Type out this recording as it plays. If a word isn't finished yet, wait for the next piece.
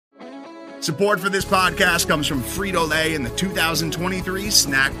Support for this podcast comes from Frito-Lay and the 2023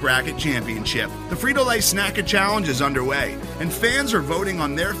 Snack Bracket Championship. The Frito-Lay Snack Challenge is underway, and fans are voting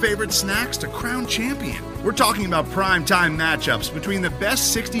on their favorite snacks to crown champion. We're talking about primetime matchups between the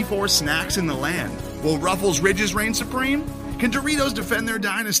best 64 snacks in the land. Will Ruffles Ridges reign supreme? Can Doritos defend their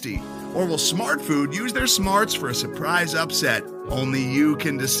dynasty? Or will Smart Food use their smarts for a surprise upset? Only you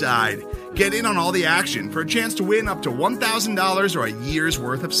can decide. Get in on all the action for a chance to win up to $1,000 or a year's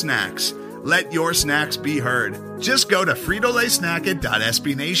worth of snacks. Let your snacks be heard. Just go to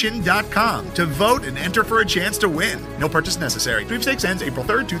fritolaysnacket.sbnation.com to vote and enter for a chance to win. No purchase necessary. Sweepstakes ends April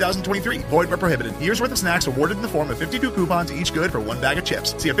 3rd, 2023. Void where prohibited. Year's worth of snacks awarded in the form of 52 coupons, each good for one bag of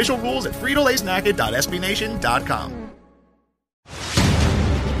chips. See official rules at fritolaysnacket.sbnation.com.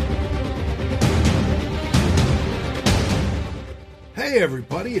 Hey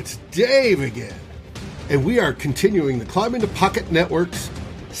everybody, it's Dave again, and we are continuing the Climbing the Pocket Network's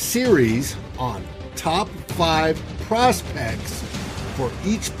series on top 5 prospects for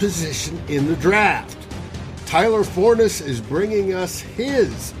each position in the draft. Tyler Forness is bringing us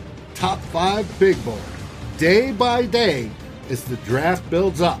his top 5 big board day by day as the draft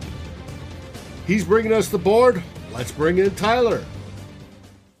builds up. He's bringing us the board. Let's bring in Tyler.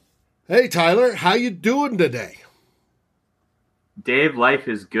 Hey Tyler, how you doing today? Dave, life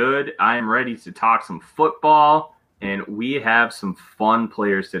is good. I am ready to talk some football, and we have some fun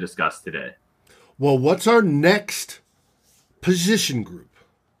players to discuss today. Well, what's our next position group?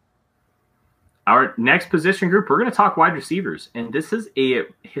 Our next position group, we're going to talk wide receivers, and this is a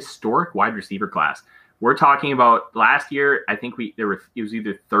historic wide receiver class. We're talking about last year, I think it was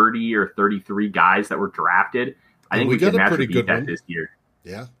either 30 or 33 guys that were drafted. I think we can naturally beat that this year.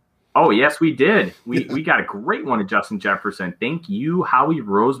 Yeah. Oh, yes, we did. We got a great one of Justin Jefferson. Thank you, Howie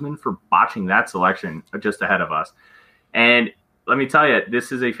Roseman, for botching that selection just ahead of us. And let me tell you,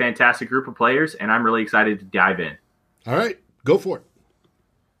 this is a fantastic group of players, and I'm really excited to dive in. All right, go for it.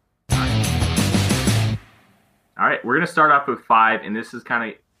 All right, we're going to start off with 5, and this is kind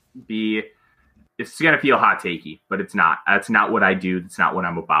of it's going to feel hot takey, but it's not. That's not what I do. That's not what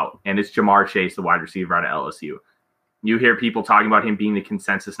I'm about. And it's Jamar Chase, the wide receiver out of LSU. You hear people talking about him being the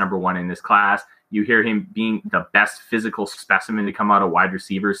consensus number 1 in this class. You hear him being the best physical specimen to come out of wide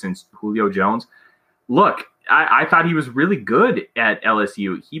receiver since Julio Jones. Look, I thought he was really good at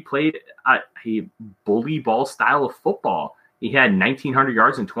LSU. He played a bully ball style of football. He had 1,900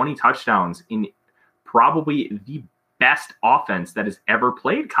 yards and 20 touchdowns in probably the best offense that has ever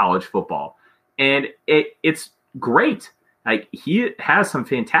played college football. And it's great. Like, he has some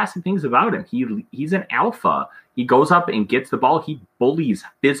fantastic things about him. He's an alpha. He goes up and gets the ball. He bullies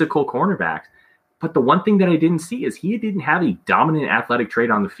physical cornerbacks. But the one thing that I didn't see is he didn't have a dominant athletic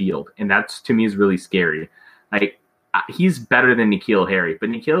trait on the field. And that's, to me, is really scary. Like, he's better than N'Keal Harry, but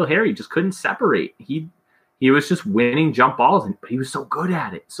N'Keal Harry just couldn't separate. He was just winning jump balls, but he was so good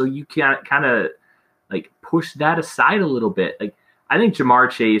at it. So you can't kind of like push that aside a little bit. Like, I think Jamar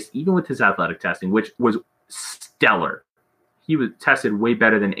Chase, even with his athletic testing, which was stellar, he was tested way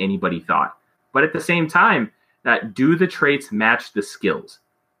better than anybody thought. But at the same time, do the traits match the skills?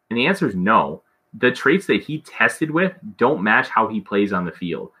 And the answer is no. The traits that he tested with don't match how he plays on the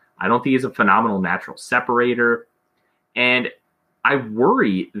field. I don't think he's a phenomenal natural separator. And I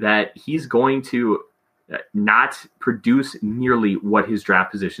worry that he's going to not produce nearly what his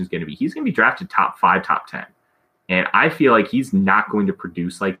draft position is going to be. He's going to be drafted top 5, top 10. And I feel like he's not going to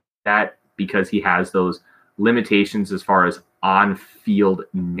produce like that because he has those limitations as far as on-field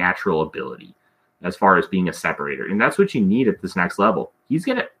natural ability, as far as being a separator. And that's what you need at this next level. He's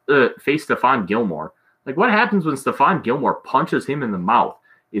going to face Stephon Gilmore. Like, what happens when Stephon Gilmore punches him in the mouth?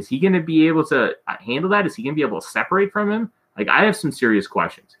 Is he going to be able to handle that? Is he going to be able to separate from him? Like, I have some serious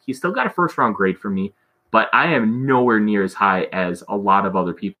questions. He's still got a first-round grade for me, but I am nowhere near as high as a lot of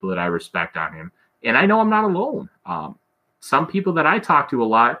other people that I respect on him. And I know I'm not alone. Some people that I talk to a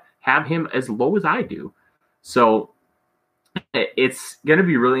lot have him as low as I do. So it's going to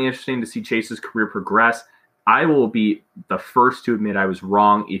be really interesting to see Chase's career progress. I will be the first to admit I was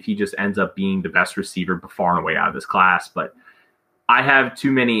wrong if he just ends up being the best receiver far and away out of this class. But I have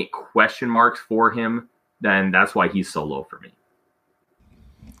too many question marks for him. Then that's why he's so low for me.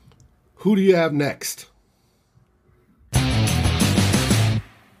 Who do you have next?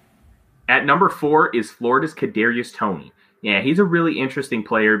 At number 4 is Florida's Kadarius Toney. Yeah, he's a really interesting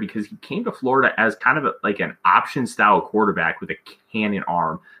player because he came to Florida as kind of like an option-style quarterback with a cannon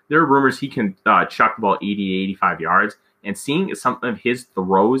arm. There are rumors he can chuck the ball 80 to 85 yards. And seeing some of his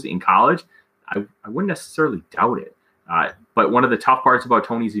throws in college, I wouldn't necessarily doubt it. But one of the tough parts about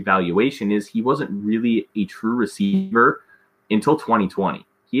Toney's evaluation is he wasn't really a true receiver until 2020.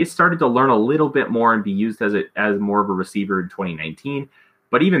 He has started to learn a little bit more and be used as more of a receiver in 2019.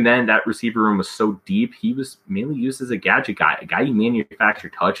 But even then, that receiver room was so deep, he was mainly used as a gadget guy, a guy you manufacture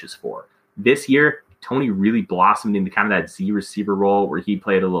touches for. This year, Tony really blossomed into kind of that Z receiver role where he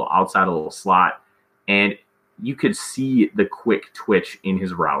played a little outside, a little slot. And you could see the quick twitch in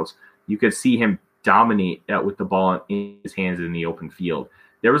his routes. You could see him dominate with the ball in his hands in the open field.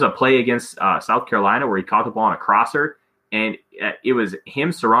 There was a play against South Carolina where he caught the ball on a crosser, and it was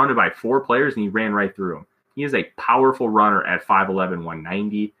him surrounded by 4 players, and he ran right through them. He is a powerful runner at 5'11",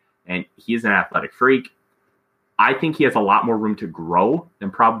 190, and he is an athletic freak. I think he has a lot more room to grow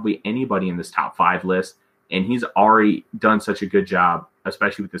than probably anybody in this top 5 list, and he's already done such a good job,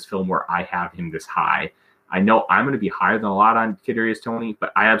 especially with this film where I have him this high. I know I'm going to be higher than a lot on Kadarius Toney,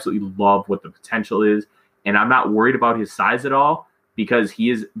 but I absolutely love what the potential is, and I'm not worried about his size at all because he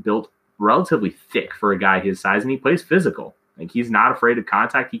is built relatively thick for a guy his size, and he plays physical. Like, he's not afraid of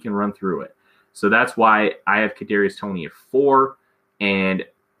contact. He can run through it. So that's why I have Kadarius Toney at 4, and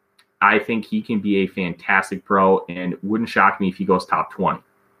I think he can be a fantastic pro, and wouldn't shock me if he goes top 20.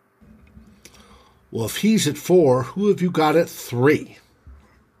 Well, if he's at 4, who have you got at 3?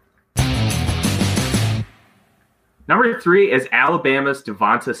 Number 3 is Alabama's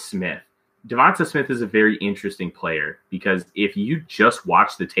Devonta Smith. Devonta Smith is a very interesting player because if you just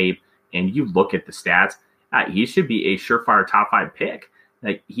watch the tape and you look at the stats, he should be a surefire top 5 pick.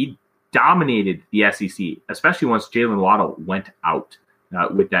 Like, he dominated the SEC, especially once Jalen Waddle went out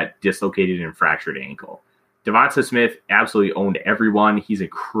with that dislocated and fractured ankle. Devonta Smith absolutely owned everyone. He's a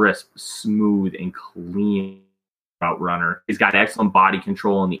crisp, smooth, and clean route runner. He's got excellent body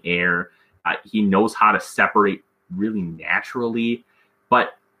control in the air. He knows how to separate really naturally,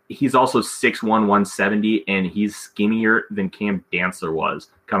 but he's also 6'1", 170, and he's skinnier than Cam Dantzler was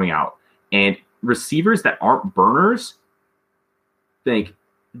coming out. And receivers that aren't burners, think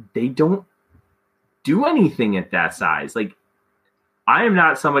they don't do anything at that size. Like, I am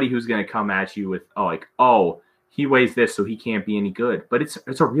not somebody who's going to come at you with, he weighs this, so he can't be any good. But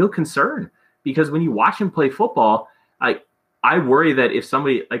it's a real concern because when you watch him play football, I worry that if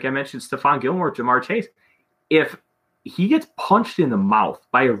somebody, like I mentioned, Stephon Gilmore, Jamar Chase, if he gets punched in the mouth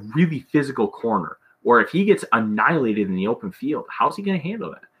by a really physical corner, or if he gets annihilated in the open field, how's he going to handle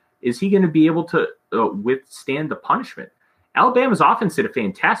that? Is he going to be able to withstand the punishment? Alabama's offense did a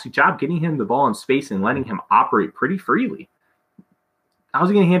fantastic job getting him the ball in space and letting him operate pretty freely. How's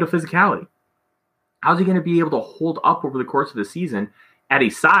he going to handle physicality? How's he going to be able to hold up over the course of the season at a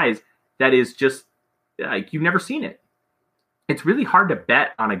size that is just like you've never seen it? It's really hard to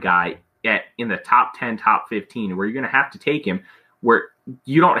bet on a guy in the top 10, top 15, where you're going to have to take him where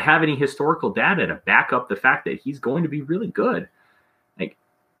you don't have any historical data to back up the fact that he's going to be really good. Like,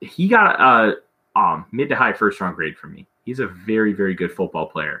 he got a mid to high first-round grade from me. He's a very, very good football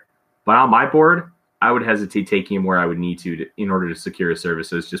player. But on my board, I would hesitate taking him where I would need to in order to secure his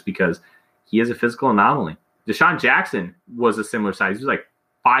services just because he is a physical anomaly. Deshaun Jackson was a similar size. He was like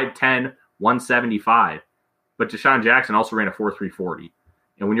 5'10", 175. But Deshaun Jackson also ran a 4.3 40.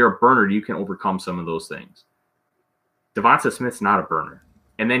 And when you're a burner, you can overcome some of those things. Devonta Smith's not a burner.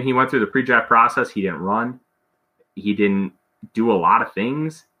 And then he went through the pre-draft process. He didn't run. He didn't do a lot of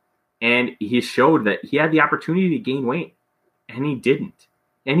things. And he showed that he had the opportunity to gain weight. And he didn't.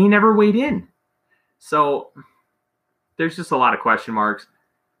 And he never weighed in. So there's just a lot of question marks.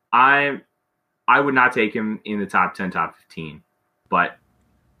 I would not take him in the top 10, top 15. But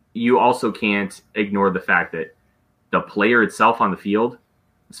you also can't ignore the fact that the player itself on the field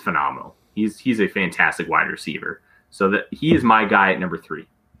is phenomenal. He's a fantastic wide receiver. So that he is my guy at number 3.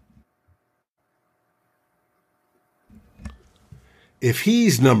 If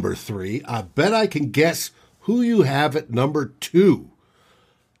he's number 3, I bet I can guess who you have at number 2.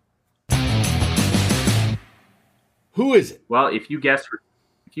 Who is it? Well, if you guess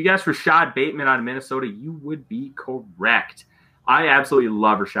Rashad Bateman out of Minnesota, you would be correct. I absolutely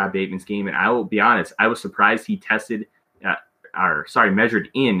love Rashad Bateman's game, and I will be honest, I was surprised he measured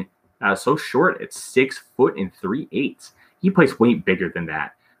in so short at 6 foot and 3/8. He plays way bigger than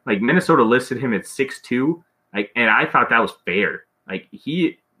that. Like, Minnesota listed him at 6'2", and I thought that was fair. Like,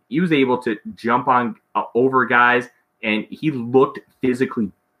 he was able to jump on over guys, and he looked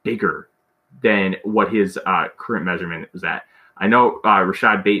physically bigger than what his current measurement was at. I know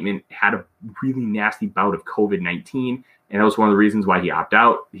Rashad Bateman had a really nasty bout of COVID-19, and that was one of the reasons why he opted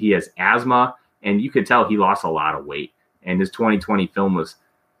out. He has asthma, and you could tell he lost a lot of weight. And his 2020 film was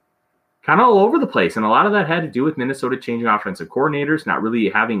kind of all over the place. And a lot of that had to do with Minnesota changing offensive coordinators, not really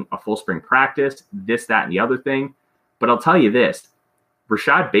having a full spring practice, this, that, and the other thing. But I'll tell you this,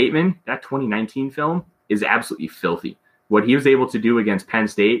 Rashad Bateman, that 2019 film is absolutely filthy. what he was able to do against Penn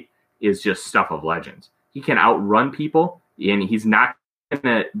State is just stuff of legends. He can outrun people, and he's not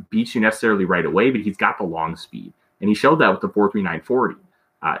going to beat you necessarily right away, but he's got the long speed. And he showed that with the 4.39 40.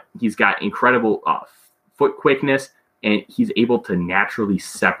 He's got incredible foot quickness, and he's able to naturally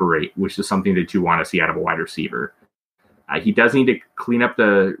separate, which is something that you want to see out of a wide receiver. He does need to clean up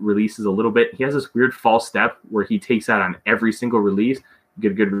the releases a little bit. He has this weird false step where he takes out on every single release. You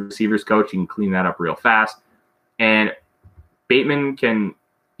get a good receivers coach, you can clean that up real fast. And Bateman can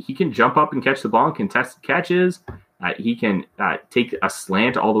jump up and catch the ball and contested catches. He can take a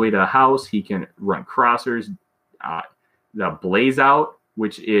slant all the way to the house. He can run crossers. The blaze out,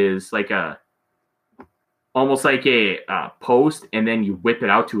 which is like almost like a post, and then you whip it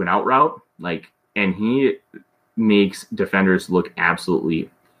out to an out route. And he makes defenders look absolutely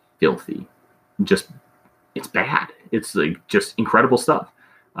filthy. It's bad. It's like just incredible stuff.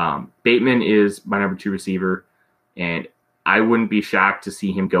 Bateman is my number 2 receiver, and I wouldn't be shocked to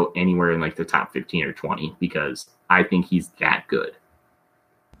see him go anywhere in like the top 15 or 20 because I think he's that good.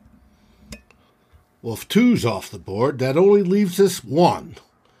 Well, if 2's off the board, that only leaves us 1.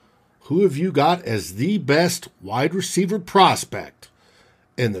 Who have you got as the best wide receiver prospect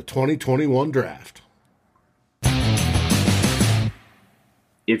in the 2021 draft?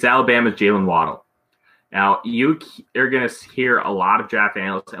 It's Alabama's Jalen Waddle. Now, you are going to hear a lot of draft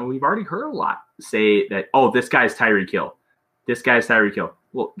analysts, and we've already heard a lot say that, oh, this guy's Tyreek Hill. This guy's Tyreek Hill.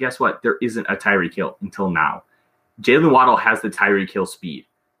 Well, guess what? There isn't a Tyreek Hill until now. Jalen Waddle has the Tyreek Hill speed.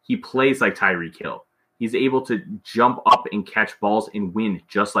 He plays like Tyreek Hill. He's able to jump up and catch balls and win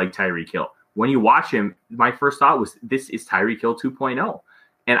just like Tyreek Hill. When you watch him, my first thought was, this is Tyreek Hill 2.0.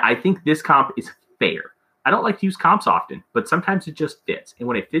 And I think this comp is fair. I don't like to use comps often, but sometimes it just fits. And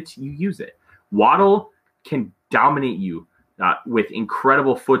when it fits, you use it. Waddle can dominate you with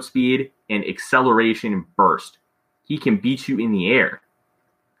incredible foot speed and acceleration and burst. He can beat you in the air.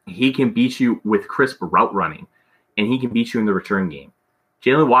 He can beat you with crisp route running, and he can beat you in the return game.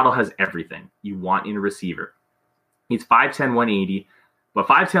 Jalen Waddle has everything you want in a receiver. He's 5'10", 180, but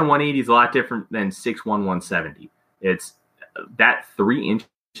 5'10", 180 is a lot different than 6'1", 170. It's that 3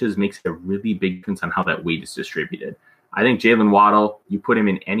 inches makes a really big difference on how that weight is distributed. I think Jalen Waddle, you put him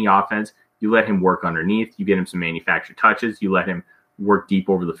in any offense, you let him work underneath, you get him some manufactured touches, you let him work deep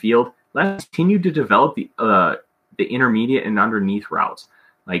over the field. Let him continue to develop the intermediate and underneath routes,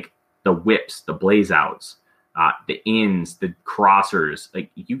 like the whips, the blaze outs, the ins, the crossers.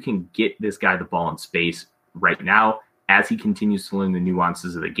 Like, you can get this guy the ball in space right now as he continues to learn the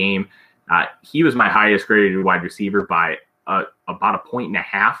nuances of the game. He was my highest graded wide receiver by about 1.5 points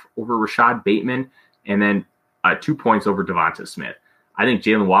over Rashad Bateman, and then 2 points over Devonta Smith. I think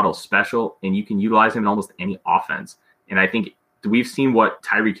Jalen Waddle's special, and you can utilize him in almost any offense. And I think we've seen what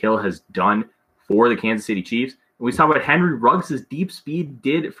Tyreek Hill has done for the Kansas City Chiefs. And we saw what Henry Ruggs' deep speed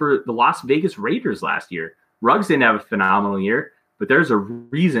did for the Las Vegas Raiders last year. Ruggs didn't have a phenomenal year, but there's a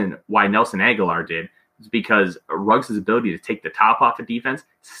reason why Nelson Aguilar did. It's because Ruggs' ability to take the top off of defense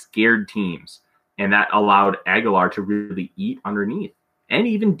scared teams, and that allowed Aguilar to really eat underneath and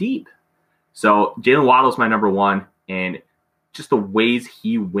even deep. So Jalen Waddle's my number 1, and just the ways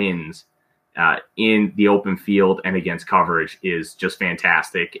he wins in the open field and against coverage is just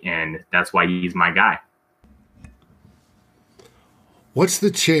fantastic, and that's why he's my guy. What's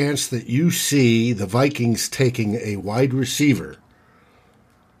the chance that you see the Vikings taking a wide receiver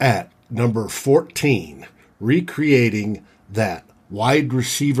at number 14, recreating that wide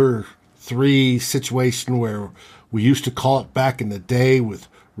receiver 3 situation where we used to call it back in the day with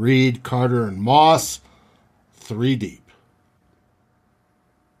Reed, Carter, and Moss, 3 deep?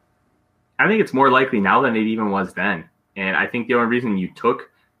 I think it's more likely now than it even was then. And I think the only reason you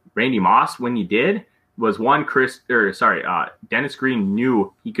took Randy Moss when you did was Dennis Green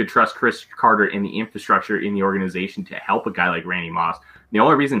knew he could trust Chris Carter in the infrastructure in the organization to help a guy like Randy Moss. The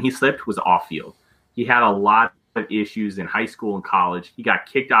only reason he slipped was off field. He had a lot of issues in high school and college. He got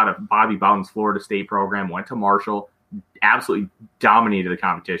kicked out of Bobby Bowden's Florida State program, went to Marshall, absolutely dominated the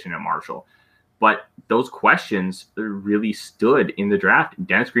competition at Marshall. But those questions really stood in the draft.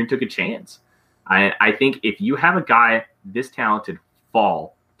 Dennis Green took a chance. I think if you have a guy this talented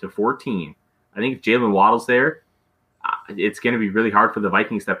fall to 14, I think if Jalen Waddle's there, it's going to be really hard for the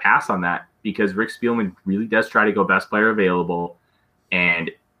Vikings to pass on that because Rick Spielman really does try to go best player available, and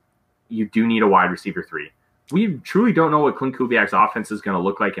you do need a wide receiver 3. We truly don't know what Clint Kubiak's offense is going to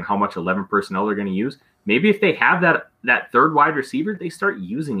look like and how much 11 personnel they're going to use. Maybe if they have that third wide receiver, they start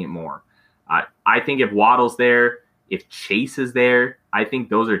using it more. I think if Waddle's there, if Chase is there, I think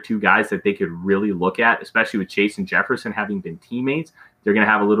those are 2 guys that they could really look at, especially with Chase and Jefferson having been teammates. They're going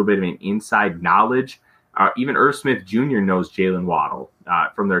to have a little bit of an inside knowledge Even Irv Smith Jr. knows Jalen Waddle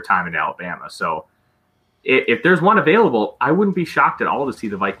from their time in Alabama. So if there's one available, I wouldn't be shocked at all to see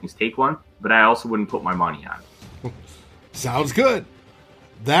the Vikings take one, but I also wouldn't put my money on it. Sounds good.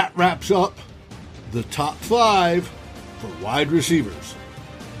 That wraps up the top 5 for wide receivers.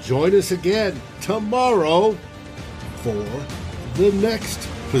 Join us again tomorrow for the next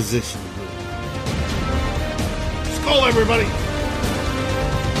position group. Skol, everybody!